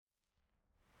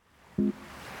Hi,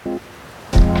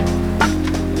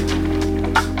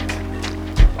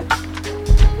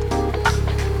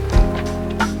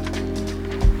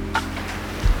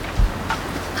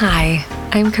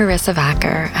 I'm Carissa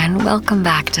Vacker, and welcome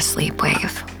back to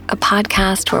Sleepwave, a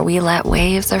podcast where we let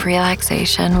waves of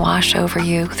relaxation wash over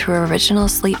you through original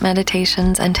sleep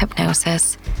meditations and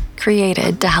hypnosis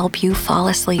created to help you fall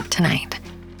asleep tonight.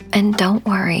 And don't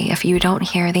worry if you don't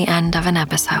hear the end of an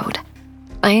episode.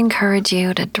 I encourage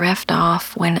you to drift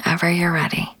off whenever you're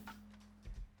ready.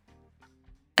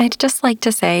 I'd just like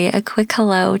to say a quick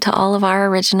hello to all of our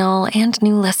original and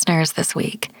new listeners this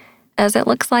week, as it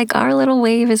looks like our little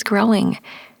wave is growing.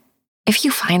 If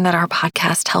you find that our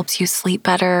podcast helps you sleep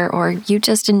better or you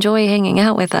just enjoy hanging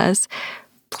out with us,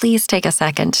 please take a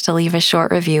second to leave a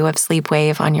short review of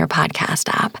Sleepwave on your podcast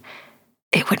app.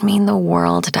 It would mean the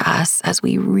world to us, as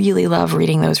we really love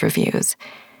reading those reviews.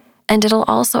 And it'll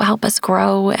also help us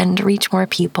grow and reach more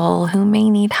people who may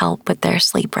need help with their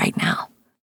sleep right now.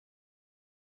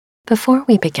 Before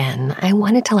we begin, I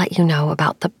wanted to let you know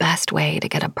about the best way to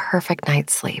get a perfect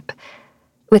night's sleep.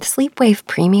 With Sleepwave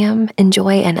Premium,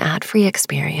 enjoy an ad-free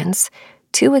experience,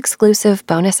 2 exclusive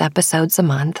bonus episodes a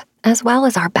month, as well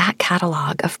as our back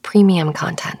catalog of premium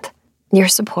content. Your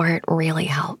support really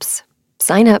helps.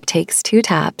 Sign up takes 2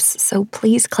 taps, so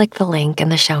please click the link in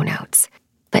the show notes.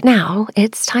 But now,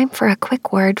 it's time for a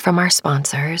quick word from our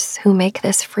sponsors who make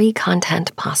this free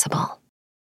content possible.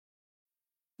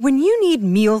 When you need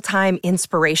mealtime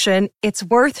inspiration, it's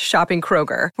worth shopping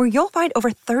Kroger, where you'll find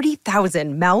over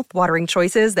 30,000 mouth-watering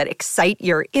choices that excite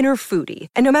your inner foodie.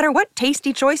 And no matter what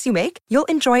tasty choice you make, you'll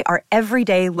enjoy our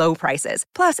everyday low prices,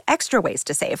 plus extra ways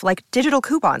to save, like digital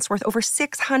coupons worth over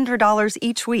 $600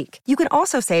 each week. You can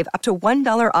also save up to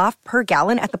 $1 off per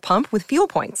gallon at the pump with fuel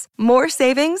points. More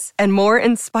savings and more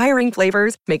inspiring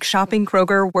flavors make shopping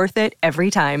Kroger worth it every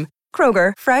time.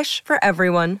 Kroger, fresh for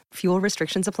everyone. Fuel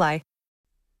restrictions apply.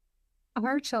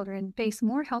 Our children face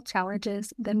more health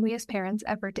challenges than we as parents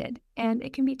ever did, and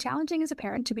it can be challenging as a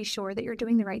parent to be sure that you're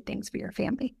doing the right things for your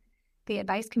family. The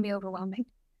advice can be overwhelming.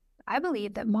 I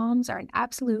believe that moms are an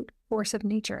absolute force of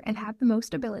nature and have the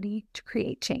most ability to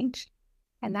create change.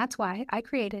 And that's why I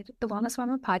created the Wellness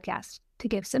Mama podcast, to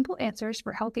give simple answers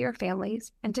for healthier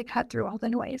families and to cut through all the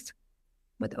noise.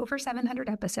 With over 700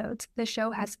 episodes, this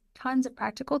show has tons of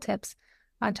practical tips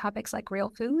on topics like real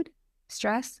food,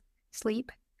 stress,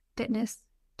 sleep, fitness,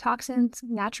 toxins,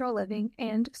 natural living,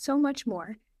 and so much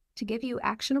more to give you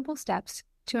actionable steps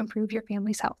to improve your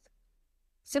family's health.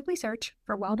 Simply search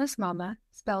for Wellness Mama,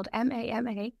 spelled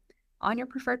M-A-M-A, on your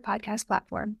preferred podcast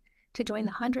platform to join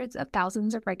the hundreds of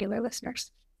thousands of regular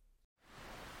listeners.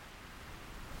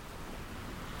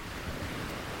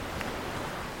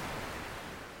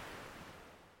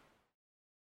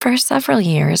 For several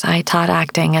years, I taught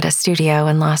acting at a studio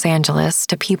in Los Angeles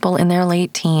to people in their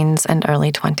late teens and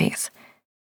early 20s.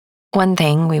 One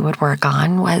thing we would work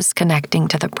on was connecting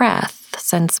to the breath,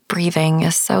 since breathing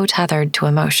is so tethered to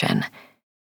emotion.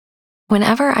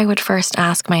 Whenever I would first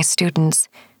ask my students,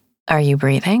 "Are you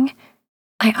breathing?"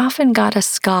 I often got a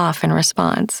scoff in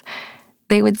response.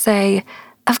 They would say,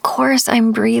 "Of course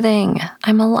I'm breathing.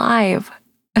 I'm alive."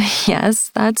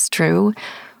 Yes, that's true.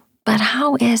 But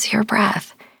how is your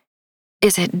breath?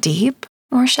 Is it deep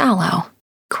or shallow?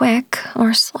 Quick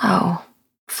or slow?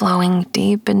 Flowing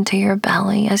deep into your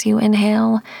belly as you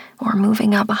inhale, or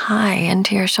moving up high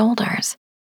into your shoulders?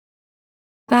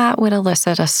 That would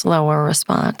elicit a slower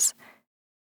response.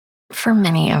 For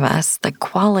many of us, the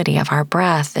quality of our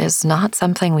breath is not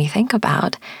something we think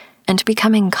about, and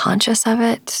becoming conscious of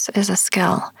it is a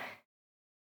skill.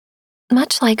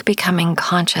 Much like becoming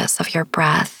conscious of your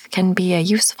breath can be a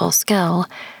useful skill,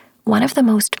 one of the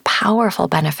most powerful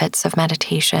benefits of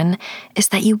meditation is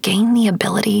that you gain the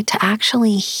ability to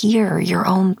actually hear your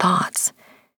own thoughts.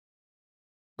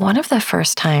 One of the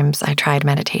first times I tried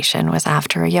meditation was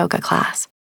after a yoga class.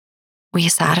 We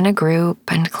sat in a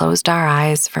group and closed our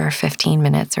eyes for 15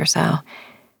 minutes or so.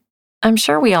 I'm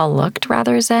sure we all looked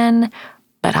rather zen,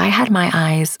 but I had my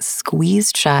eyes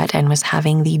squeezed shut and was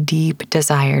having the deep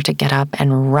desire to get up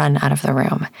and run out of the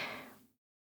room.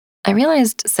 I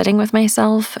realized sitting with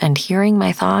myself and hearing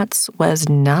my thoughts was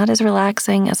not as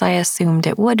relaxing as I assumed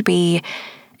it would be,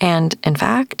 and, in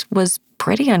fact, was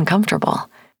pretty uncomfortable.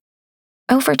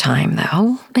 Over time,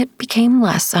 though, it became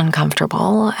less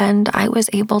uncomfortable, and I was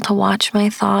able to watch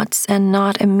my thoughts and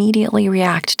not immediately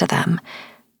react to them,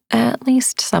 at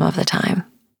least some of the time.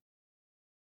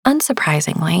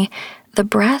 Unsurprisingly, the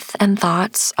breath and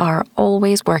thoughts are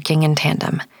always working in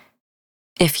tandem.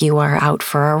 If you are out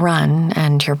for a run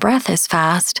and your breath is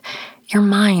fast, your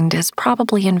mind is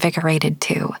probably invigorated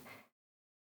too.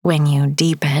 When you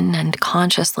deepen and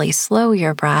consciously slow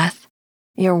your breath,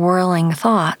 your whirling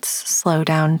thoughts slow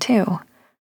down too.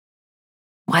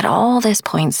 What all this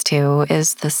points to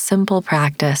is the simple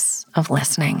practice of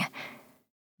listening.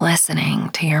 Listening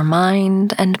to your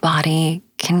mind and body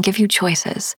can give you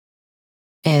choices.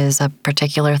 Is a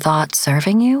particular thought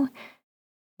serving you?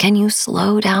 Can you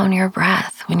slow down your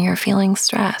breath when you're feeling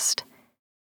stressed?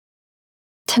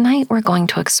 Tonight, we're going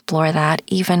to explore that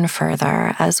even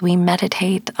further as we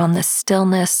meditate on the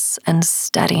stillness and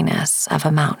steadiness of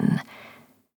a mountain.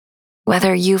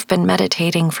 Whether you've been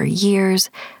meditating for years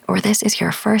or this is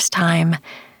your first time,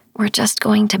 we're just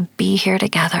going to be here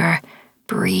together,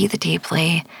 breathe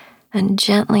deeply, and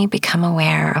gently become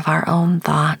aware of our own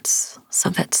thoughts so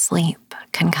that sleep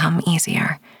can come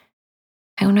easier.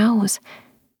 Who knows?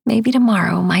 Maybe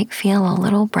tomorrow might feel a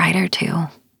little brighter too.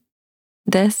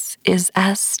 This is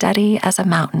As Steady as a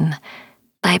Mountain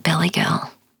by Billy Gill.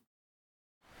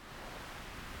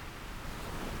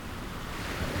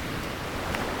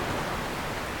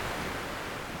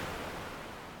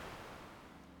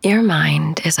 Your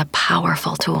mind is a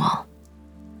powerful tool.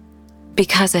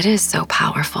 Because it is so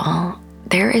powerful,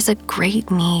 there is a great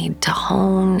need to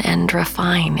hone and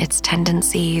refine its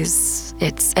tendencies,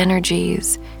 its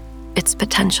energies, its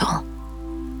potential.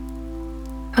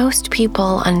 Most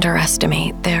people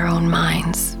underestimate their own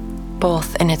minds,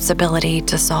 both in its ability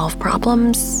to solve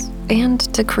problems and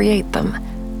to create them.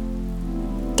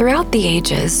 Throughout the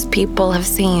ages, people have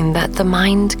seen that the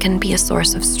mind can be a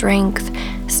source of strength,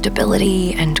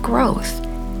 stability, and growth.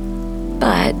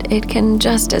 But it can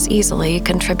just as easily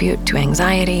contribute to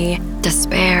anxiety,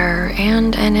 despair,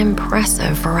 and an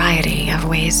impressive variety of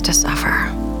ways to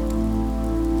suffer.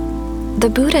 The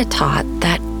Buddha taught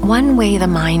that one way the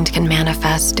mind can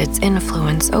manifest its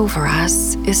influence over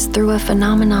us is through a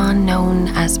phenomenon known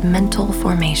as mental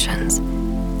formations.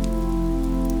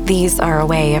 These are a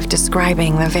way of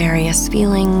describing the various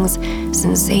feelings,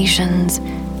 sensations,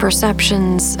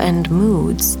 perceptions, and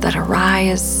moods that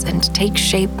arise and take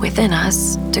shape within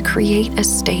us to create a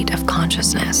state of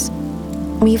consciousness.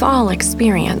 We've all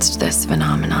experienced this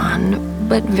phenomenon,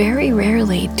 but very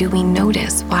rarely do we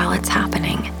notice while it's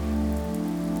happening.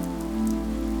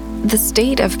 The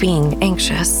state of being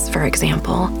anxious, for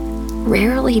example,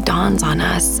 rarely dawns on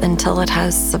us until it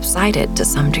has subsided to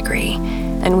some degree,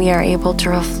 and we are able to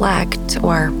reflect,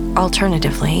 or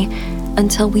alternatively,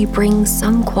 until we bring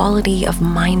some quality of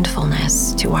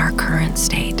mindfulness to our current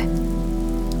state.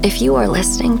 If you are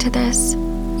listening to this,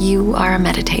 you are a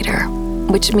meditator,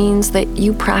 which means that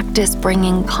you practice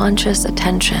bringing conscious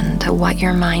attention to what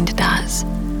your mind does.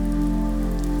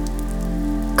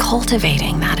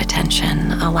 Cultivating that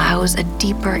attention allows a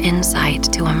deeper insight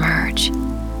to emerge.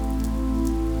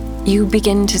 You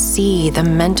begin to see the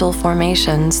mental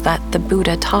formations that the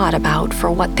Buddha taught about for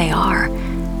what they are,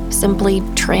 simply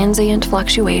transient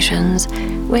fluctuations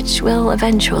which will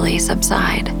eventually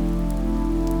subside.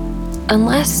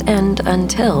 Unless and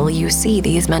until you see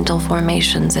these mental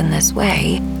formations in this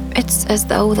way, it's as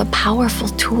though the powerful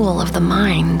tool of the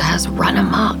mind has run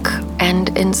amok,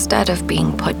 and instead of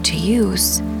being put to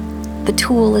use, the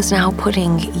tool is now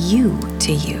putting you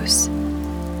to use.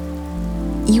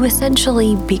 You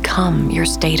essentially become your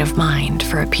state of mind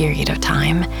for a period of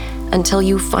time until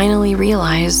you finally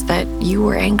realize that you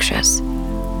were anxious.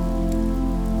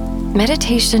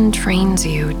 Meditation trains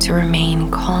you to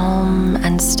remain calm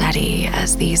and steady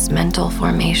as these mental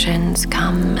formations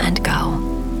come and go.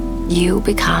 You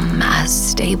become as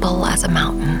stable as a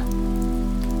mountain.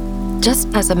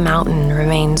 Just as a mountain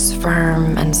remains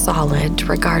firm and solid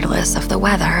regardless of the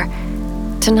weather,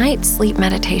 tonight's sleep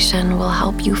meditation will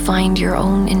help you find your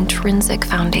own intrinsic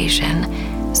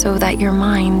foundation so that your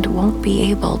mind won't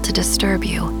be able to disturb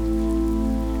you.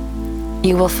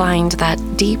 You will find that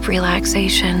deep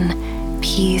relaxation,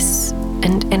 peace,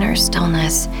 and inner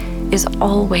stillness is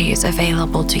always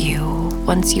available to you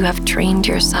once you have trained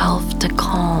yourself to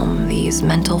calm these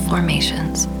mental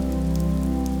formations.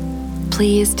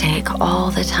 Please take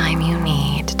all the time you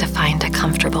need to find a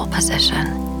comfortable position.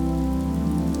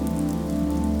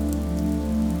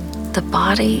 The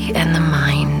body and the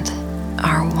mind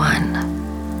are one.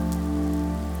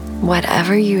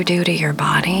 Whatever you do to your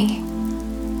body,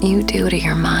 you do to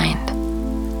your mind.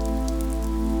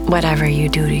 Whatever you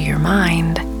do to your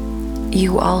mind,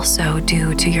 you also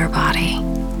do to your body.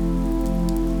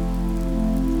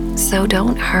 So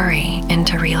don't hurry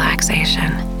into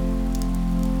relaxation.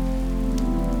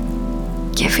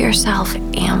 Give yourself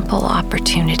ample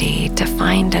opportunity to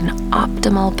find an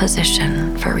optimal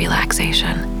position for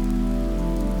relaxation.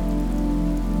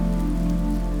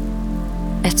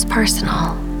 It's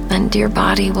personal, and your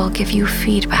body will give you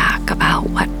feedback about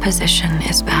what position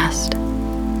is best.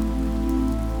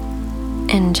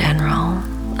 In general,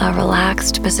 a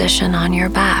relaxed position on your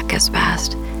back is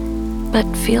best, but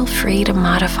feel free to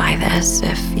modify this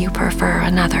if you prefer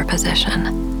another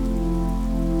position.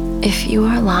 If you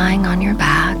are lying on your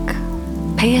back,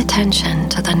 pay attention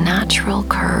to the natural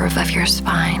curve of your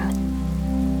spine.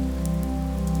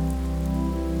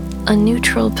 A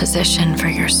neutral position for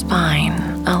your spine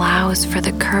allows for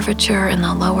the curvature in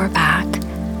the lower back,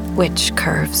 which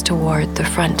curves toward the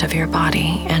front of your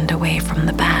body and away from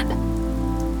the bed.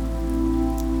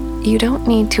 You don't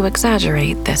need to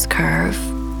exaggerate this curve,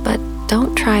 but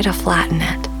don't try to flatten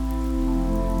it.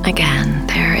 Again,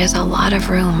 there is a lot of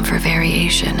room for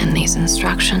variation in these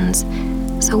instructions,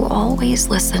 so always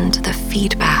listen to the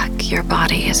feedback your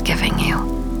body is giving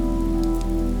you.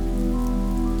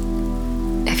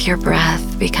 If your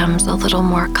breath becomes a little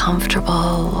more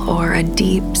comfortable or a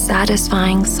deep,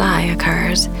 satisfying sigh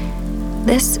occurs,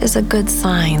 this is a good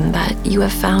sign that you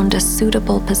have found a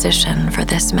suitable position for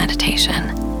this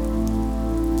meditation.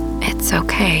 It's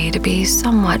okay to be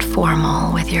somewhat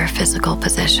formal with your physical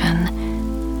position,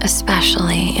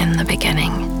 especially in the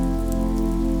beginning.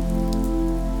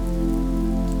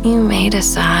 You may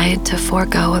decide to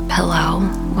forego a pillow,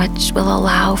 which will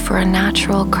allow for a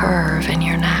natural curve in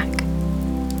your neck.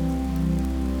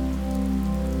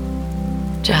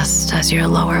 Just as your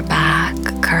lower back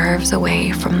curves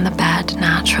away from the bed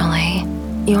naturally,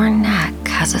 your neck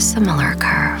has a similar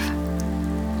curve.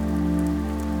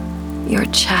 Your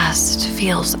chest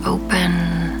feels open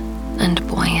and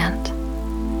buoyant.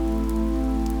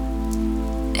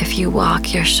 If you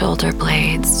walk your shoulder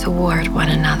blades toward one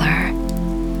another,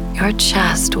 your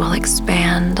chest will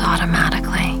expand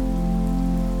automatically.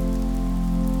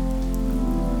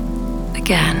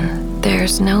 Again,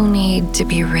 there's no need to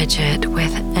be rigid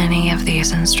with any of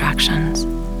these instructions.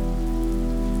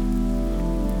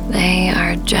 They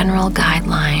are general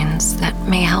guidelines that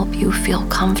may help you feel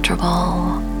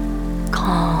comfortable,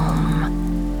 calm,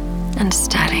 and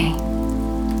steady.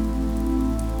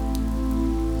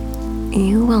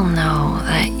 You will know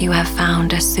that you have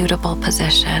found a suitable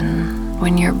position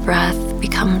when your breath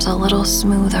becomes a little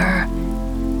smoother,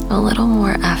 a little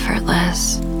more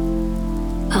effortless,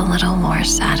 a little more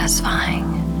satisfying.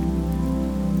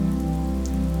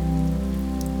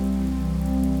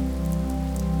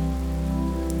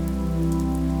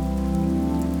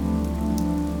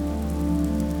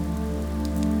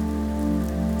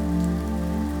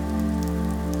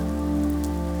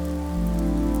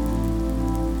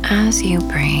 As you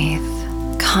breathe,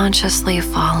 consciously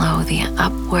follow the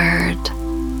upward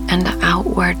and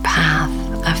outward path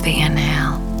of the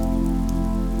inhale.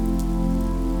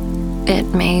 It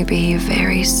may be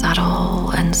very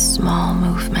subtle and small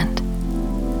movement.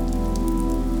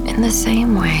 In the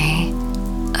same way,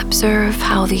 observe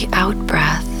how the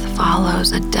out-breath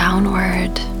follows a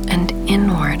downward and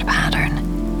inward pattern.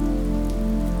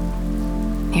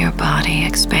 Your body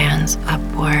expands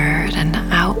upward and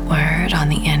outward on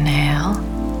the inhale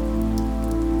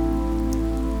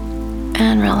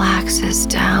and relaxes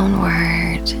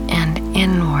downward and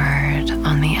inward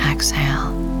on the exhale.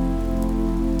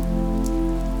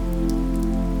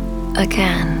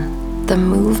 Again, the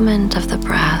movement of the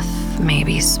breath may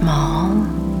be small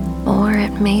or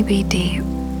it may be deep,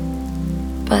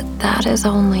 but that is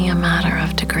only a matter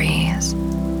of degrees.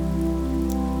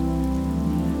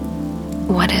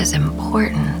 What is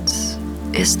important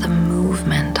is the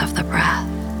movement of the breath.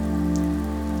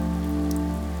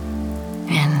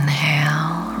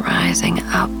 Inhale, rising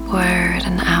upward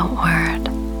and outward.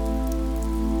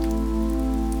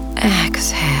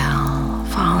 Exhale,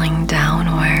 falling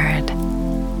downward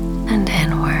and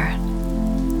inward.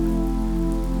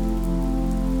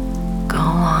 Go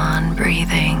on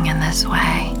breathing in this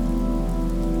way.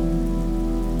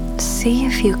 See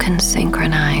if you can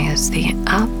synchronize the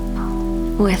up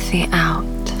with the out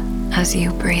as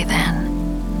you breathe in.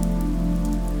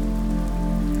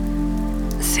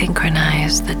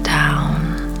 Synchronize the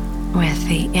down with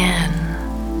the in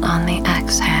on the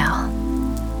exhale.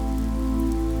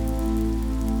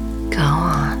 Go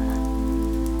on.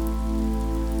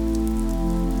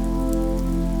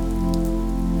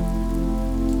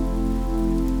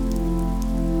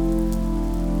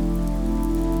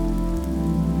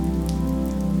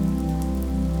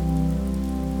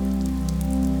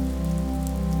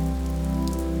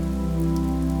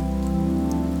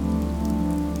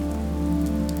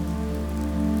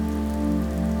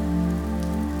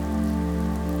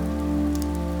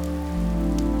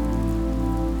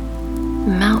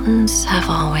 Mountains have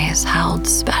always held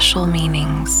special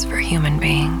meanings for human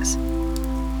beings.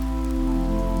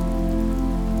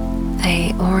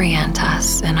 orient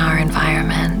us in our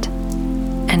environment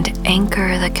and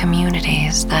anchor the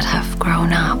communities that have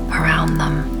grown up around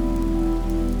them.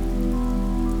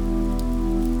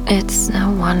 It's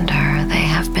no wonder they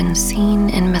have been seen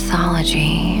in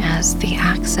mythology as the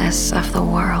axis of the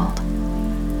world.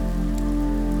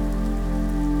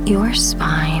 Your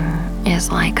spine is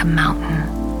like a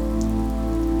mountain.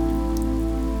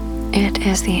 It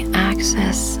is the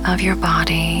axis of your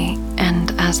body,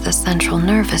 and as the central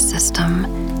nervous system,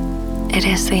 it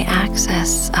is the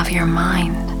axis of your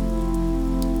mind.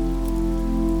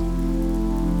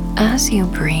 As you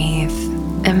breathe,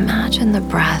 imagine the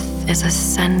breath is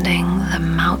ascending the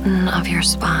mountain of your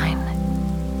spine.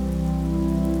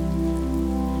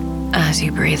 As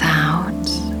you breathe out,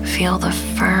 feel the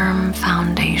firm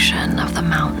foundation of the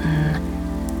mountain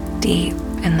deep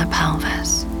in the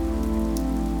pelvis.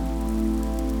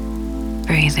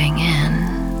 Breathing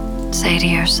in, say to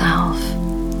yourself,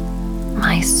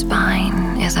 "My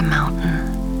spine is a mountain."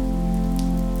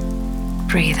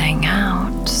 Breathing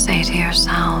out, say to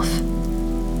yourself,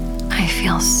 "I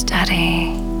feel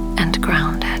steady and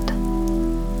grounded."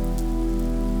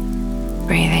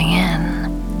 Breathing in,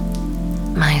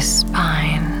 "My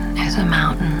spine is a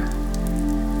mountain."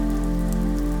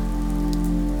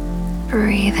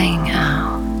 Breathing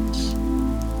out,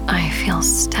 "I feel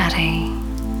steady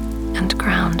and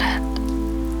grounded."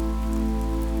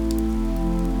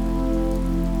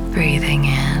 Breathing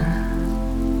in,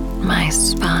 "My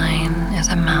spine is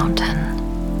a mountain."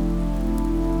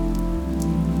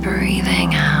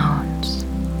 Breathing out,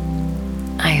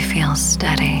 "I feel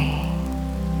steady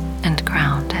and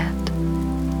grounded."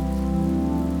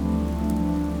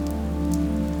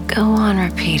 Go on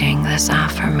repeating this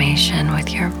affirmation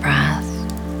with your breath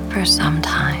for some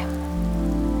time.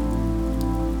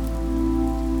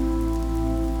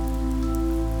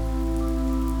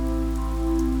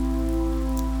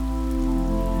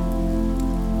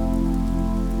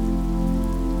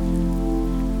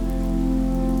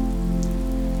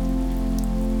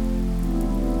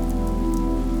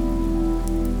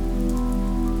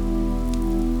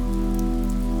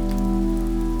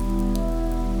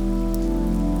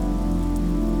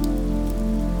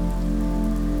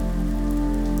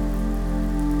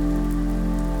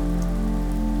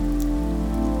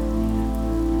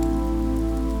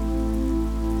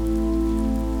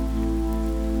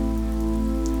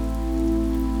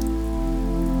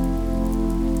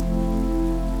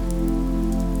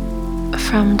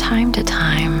 From time to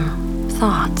time,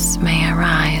 thoughts may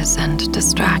arise and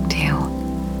distract you.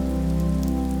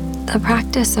 The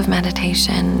practice of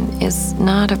meditation is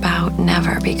not about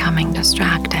never becoming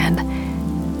distracted.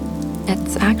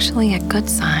 It's actually a good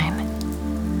sign.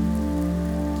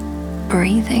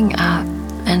 Breathing up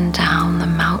and down the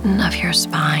mountain of your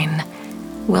spine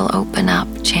will open up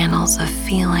channels of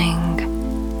feeling,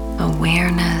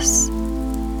 awareness,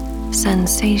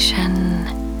 sensation,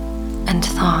 and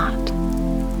thought.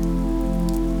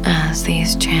 As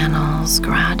these channels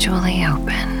gradually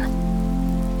open,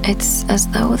 it's as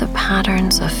though the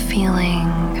patterns of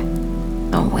feeling,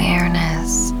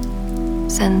 awareness,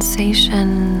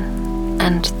 sensation,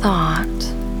 and thought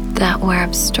that were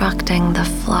obstructing the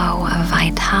flow of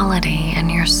vitality in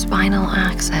your spinal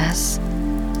axis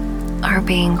are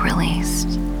being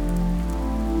released.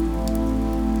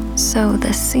 So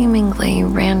the seemingly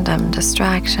random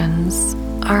distractions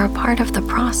are a part of the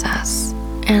process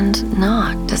and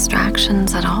not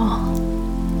distractions at all.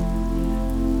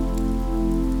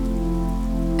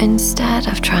 Instead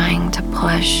of trying to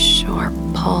push or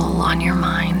pull on your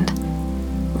mind,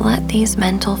 let these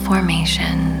mental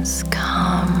formations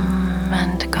come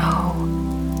and go.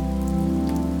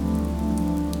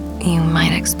 You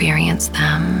might experience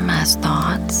them as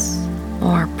thoughts,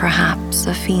 or perhaps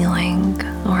a feeling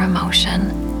or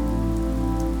emotion.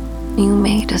 You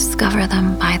may discover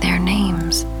them by their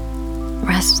names: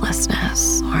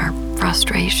 restlessness or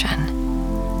frustration.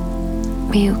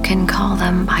 You can call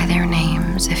them by their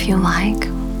names if you like,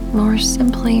 or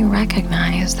simply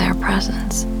recognize their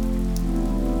presence.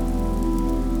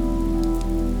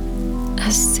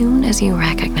 As soon as you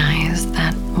recognize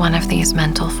that one of these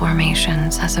mental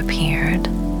formations has appeared,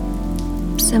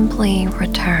 simply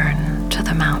return to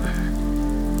the mountain.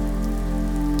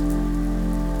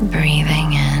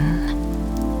 Breathing in,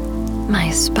 "My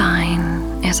spine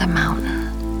is a mountain."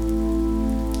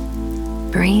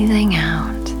 Breathing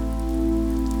out,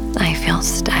 "I feel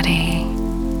steady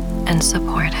and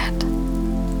supported."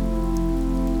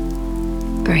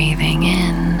 Breathing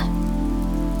in,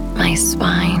 "My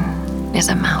spine is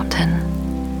a mountain."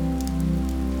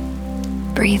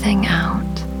 Breathing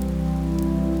out,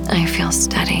 "I feel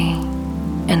steady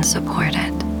and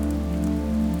supported."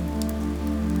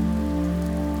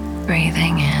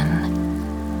 Breathing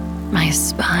in, my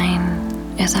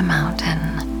spine is a mountain.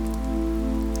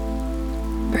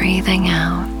 Breathing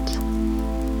out,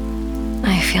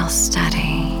 I feel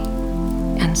steady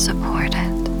and supported.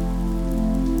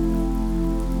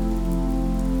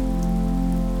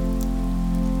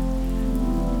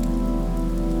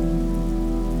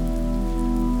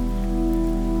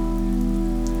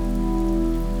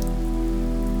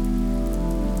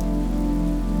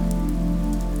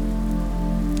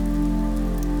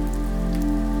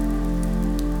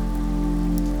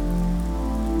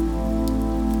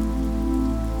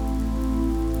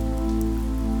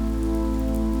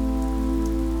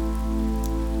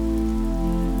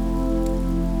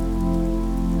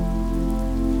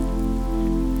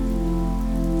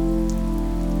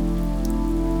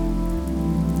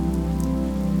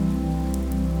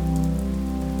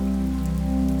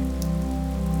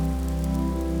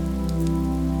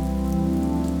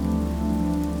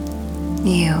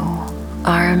 You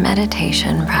are a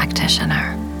meditation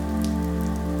practitioner.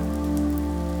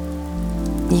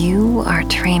 You are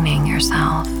training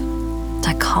yourself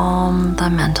to calm the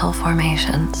mental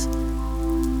formations.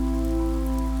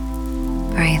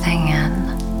 Breathing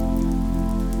in,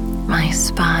 my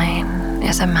spine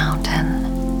is a mountain.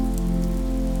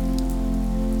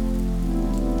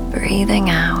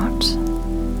 Breathing out,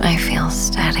 I feel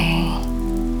steady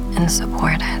and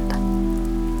supported.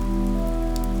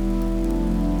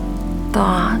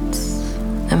 Thoughts,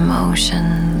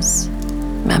 emotions,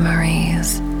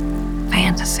 memories,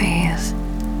 fantasies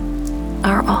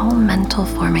are all mental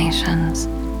formations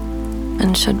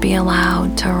and should be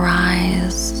allowed to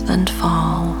rise and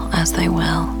fall as they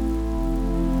will.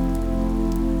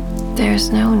 There's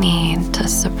no need to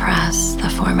suppress the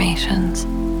formations.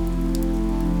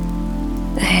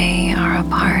 They are a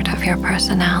part of your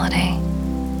personality.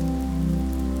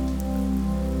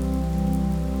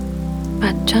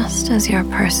 But just as your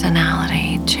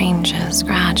personality changes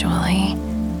gradually,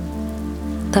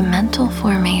 the mental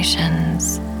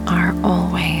formations are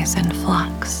always in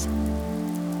flux.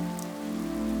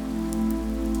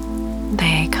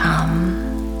 They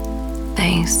come,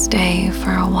 they stay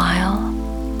for a while,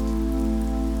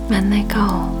 and they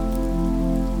go.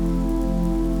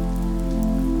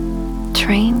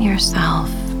 Train yourself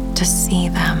to see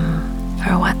them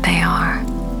for what they are.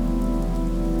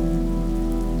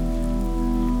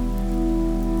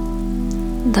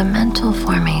 The mental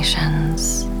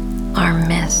formations are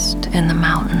mist in the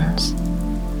mountains.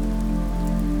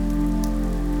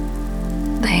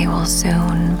 They will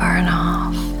soon burn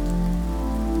off,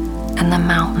 and the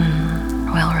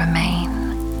mountain will remain.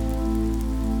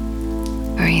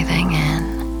 Breathing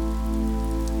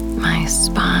in, my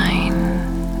spine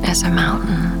is a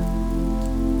mountain.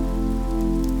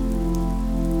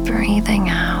 Breathing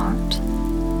out,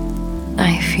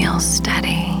 I feel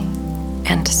steady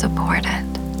and supported.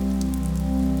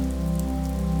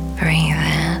 Breathe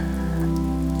in.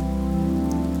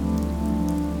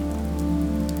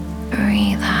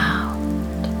 Breathe out.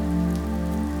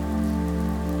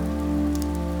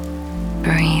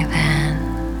 Breathe in.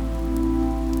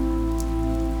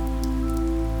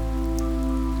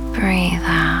 Breathe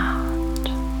out.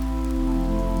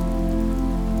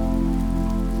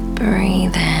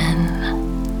 Breathe in.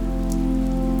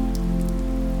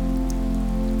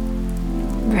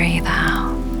 Breathe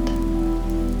out.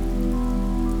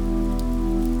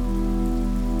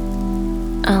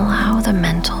 Allow the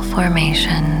mental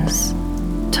formations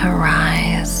to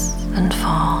rise and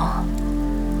fall.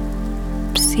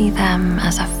 See them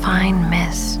as a fine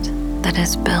mist that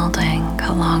is building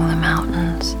along the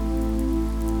mountains.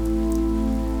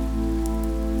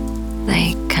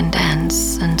 They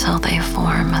condense until they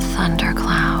form a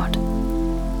thundercloud,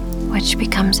 which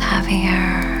becomes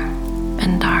heavier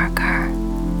and darker.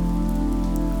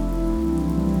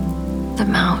 The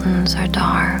mountains are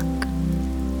dark,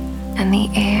 and the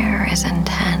air is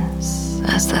intense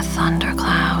as the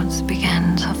thunderclouds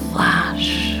begin to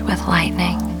flash with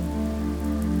lightning.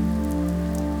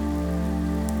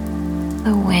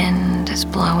 The wind is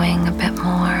blowing a bit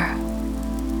more,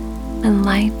 and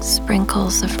light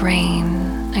sprinkles of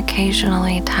rain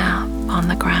occasionally tap on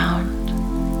the ground.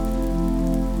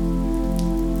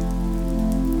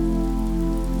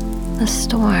 The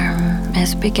storm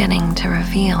is beginning to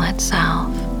reveal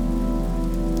itself,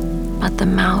 but the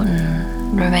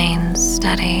mountain remains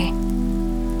steady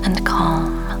and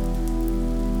calm.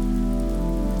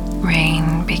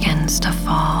 Rain begins to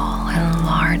fall in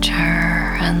larger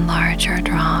and larger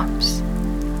drops,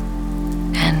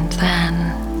 and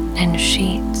then in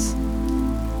sheets.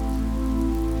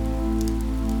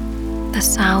 The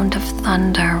sound of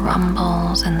thunder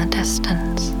rumbles in the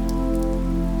distance,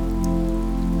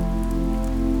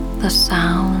 the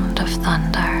sound of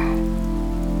thunder.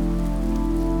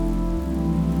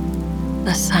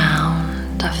 The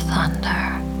sound of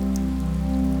thunder.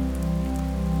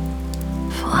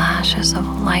 Flashes of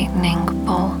lightning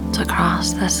bolt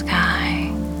across the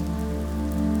sky.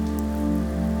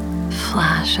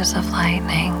 Flashes of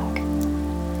lightning.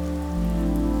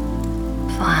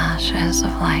 Flashes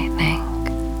of lightning.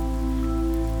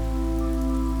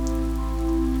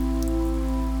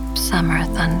 Summer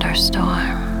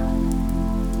thunderstorm.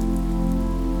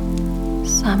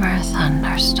 Summer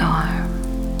thunderstorm.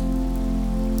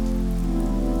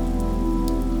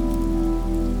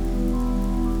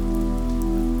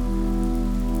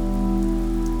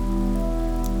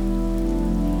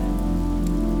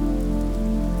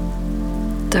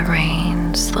 The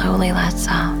rain slowly lets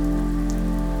up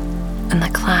and the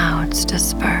clouds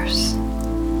disperse.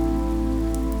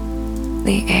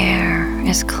 The air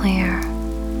is clear.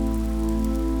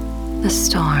 The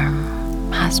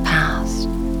storm has passed.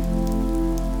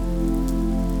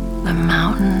 The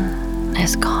mountain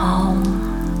is calm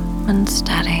and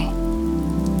steady.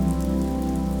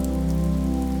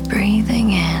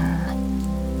 Breathing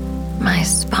in, my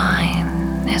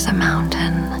spine is a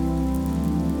mountain.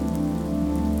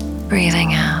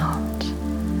 Breathing out,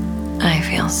 I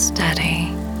feel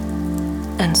steady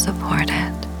and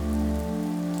supported.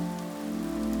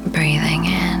 Breathing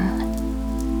in,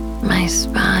 my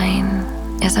spine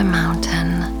is a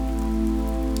mountain.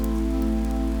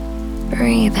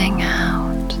 Breathing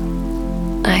out,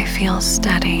 I feel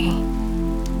steady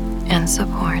and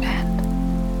supported.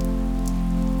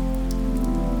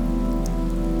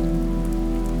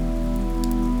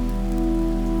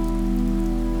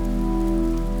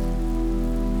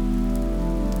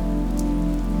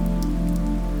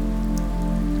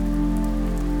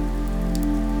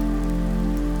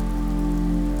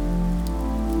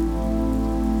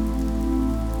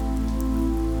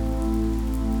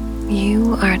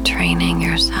 You are training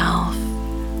yourself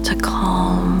to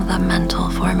calm the mental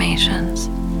formations.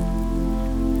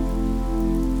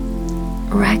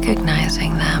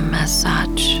 Recognizing them as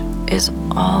such is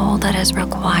all that is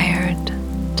required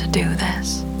to do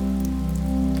this.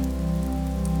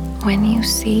 When you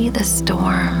see the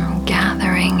storm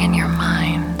gathering in your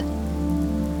mind,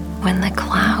 when the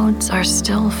clouds are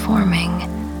still forming,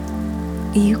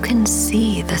 you can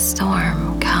see the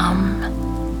storm come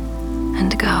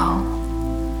and go.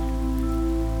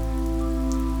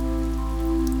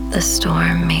 The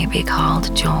storm may be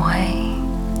called joy,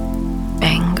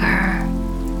 anger,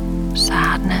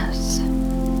 sadness,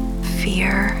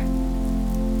 fear,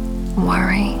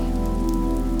 worry.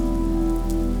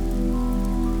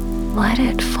 Let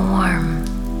it form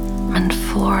and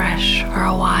flourish for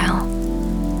a while.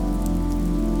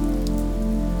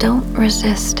 Don't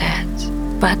resist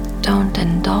it, but don't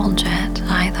indulge it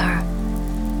either.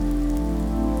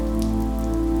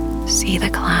 See the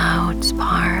clouds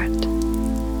part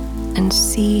and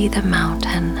see the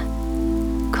mountain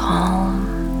calm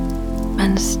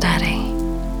and steady.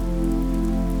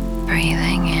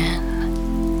 Breathing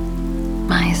in,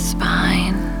 my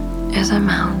spine is a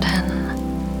mountain.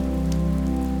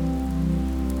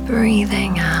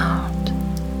 Breathing out,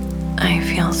 I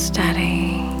feel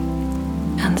steady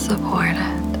and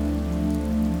supported.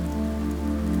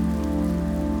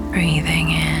 Breathing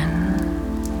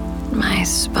in, my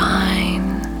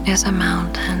spine is a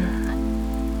mountain.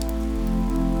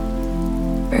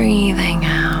 Breathing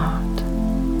out,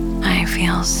 I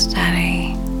feel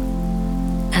steady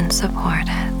and supported.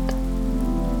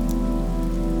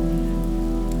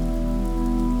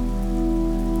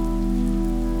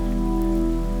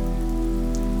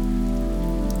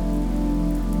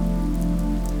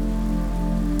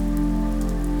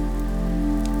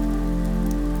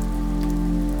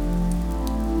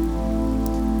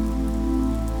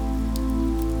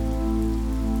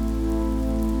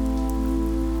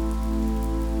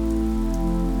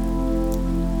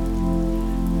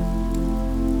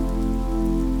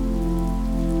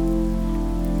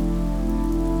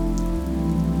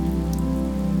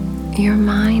 Your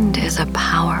mind is a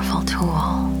powerful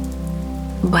tool,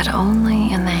 but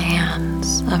only in the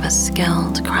hands of a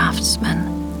skilled craftsman.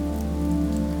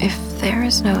 If there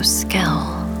is no skill,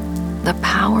 the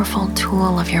powerful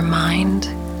tool of your mind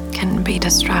can be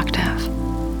destructive.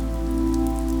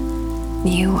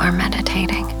 You are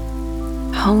meditating,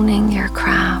 honing your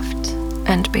craft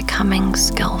and becoming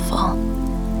skillful.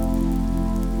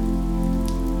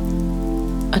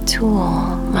 A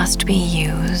tool must be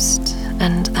used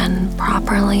and then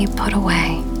properly put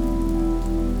away.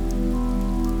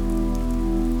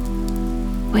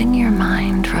 When your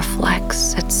mind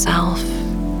reflects itself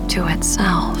to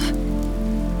itself,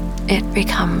 it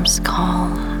becomes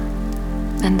calm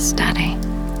and steady.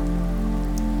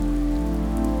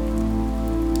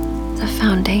 The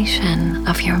foundation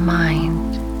of your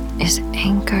mind is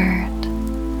anchored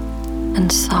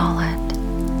and solid.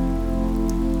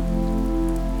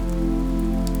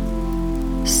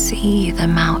 See the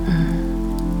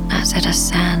mountain as it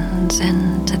ascends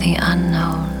into the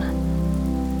unknown.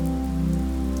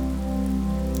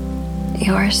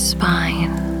 Your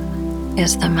spine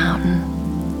is the mountain.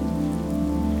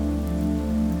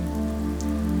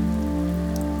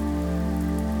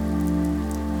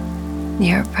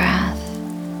 Your breath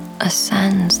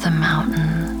ascends the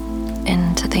mountain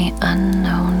into the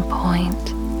unknown point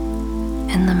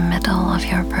in the middle of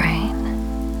your brain.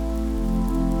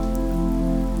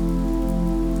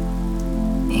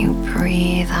 You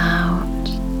breathe out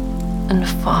and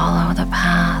follow the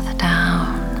path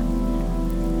down,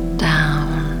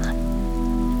 down,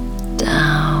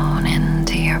 down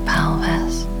into your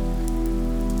pelvis.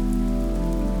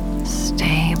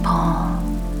 Stable,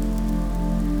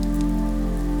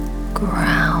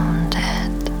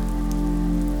 grounded,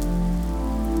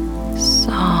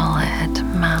 solid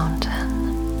mountain.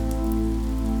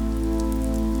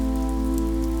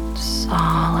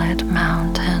 Solid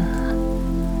mountain.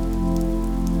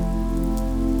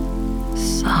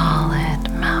 Solid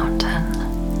mountain.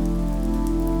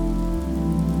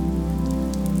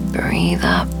 Breathe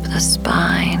up the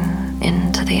spine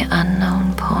into the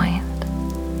unknown point.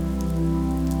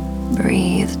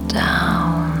 Breathe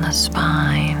down the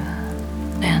spine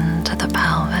into the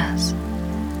pelvis.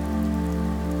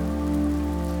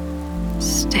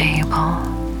 Stable,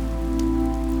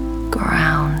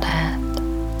 grounded,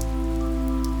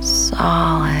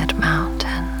 solid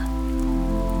mountain.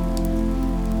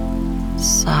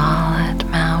 Solid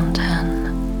mountain.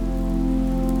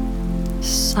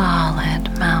 Solid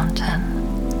mountain.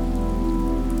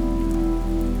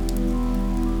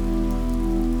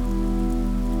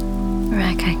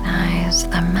 Recognize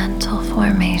the mental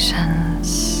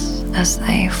formations as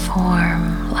they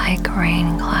form like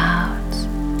rain clouds.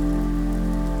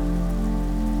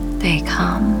 They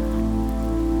come,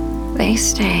 they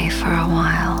stay for a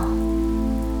while.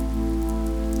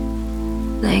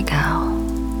 They go.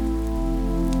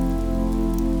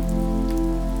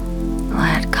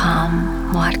 Let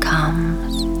come what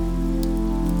comes.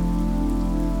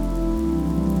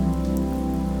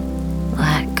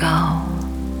 Let go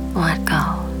what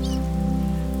goes.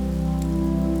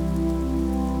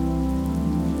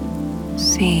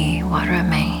 See what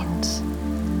remains.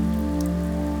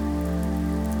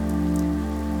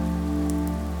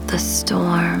 The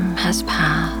storm has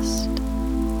passed,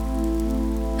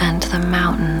 and the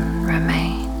mountain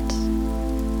remains.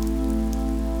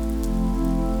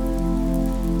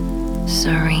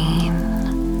 Serene,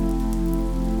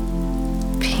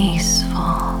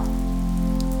 peaceful,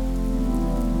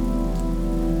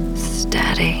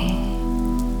 steady,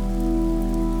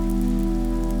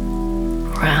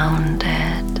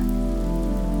 grounded,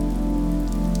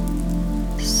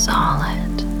 solid.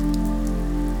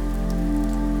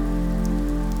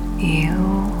 You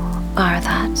are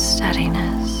that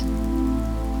steadiness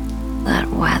that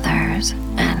weathers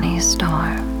any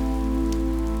storm.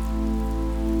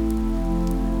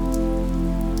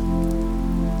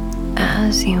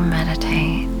 As you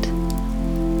meditate,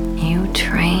 you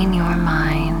train your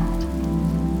mind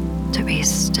to be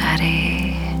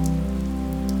steady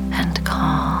and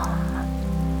calm.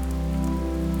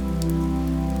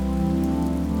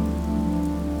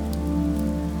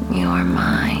 Your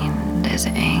mind is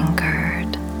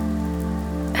anchored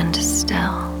and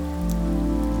still.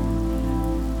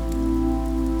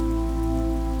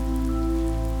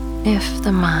 If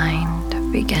the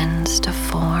mind begins to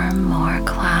form more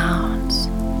clouds,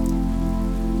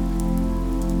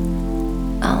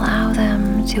 allow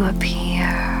them to appear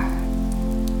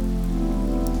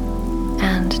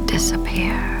and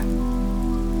disappear.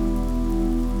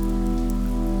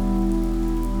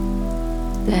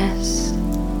 This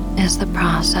is the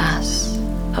process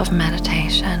of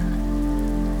meditation.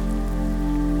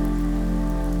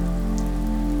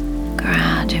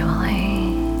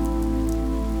 Gradually,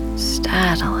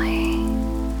 steadily,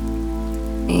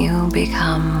 you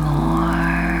become more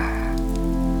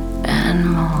and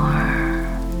more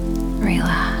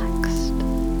relaxed.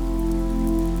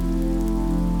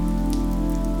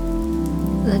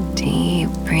 The deep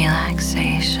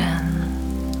relaxation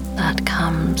that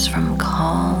comes from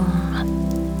calm,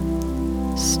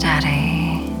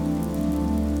 steady,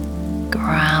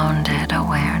 grounded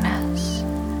awareness.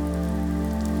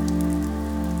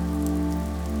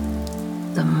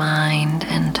 The mind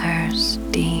enters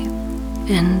deep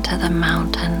into the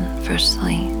mountain for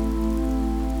sleep.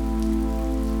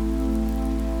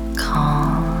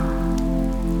 calm,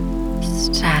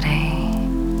 steady,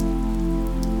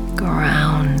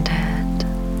 grounded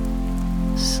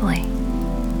sleep.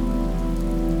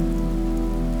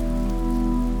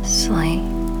 Sleep.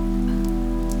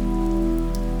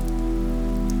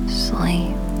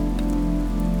 Sleep.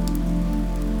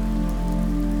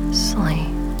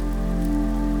 Sleep.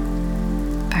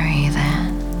 Breathe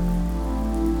in.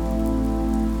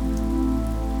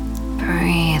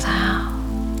 Breathe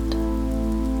out.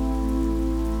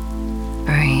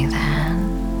 Breathe in.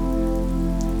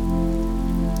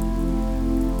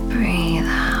 Breathe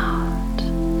out.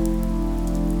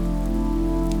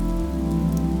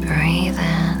 Breathe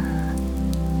in.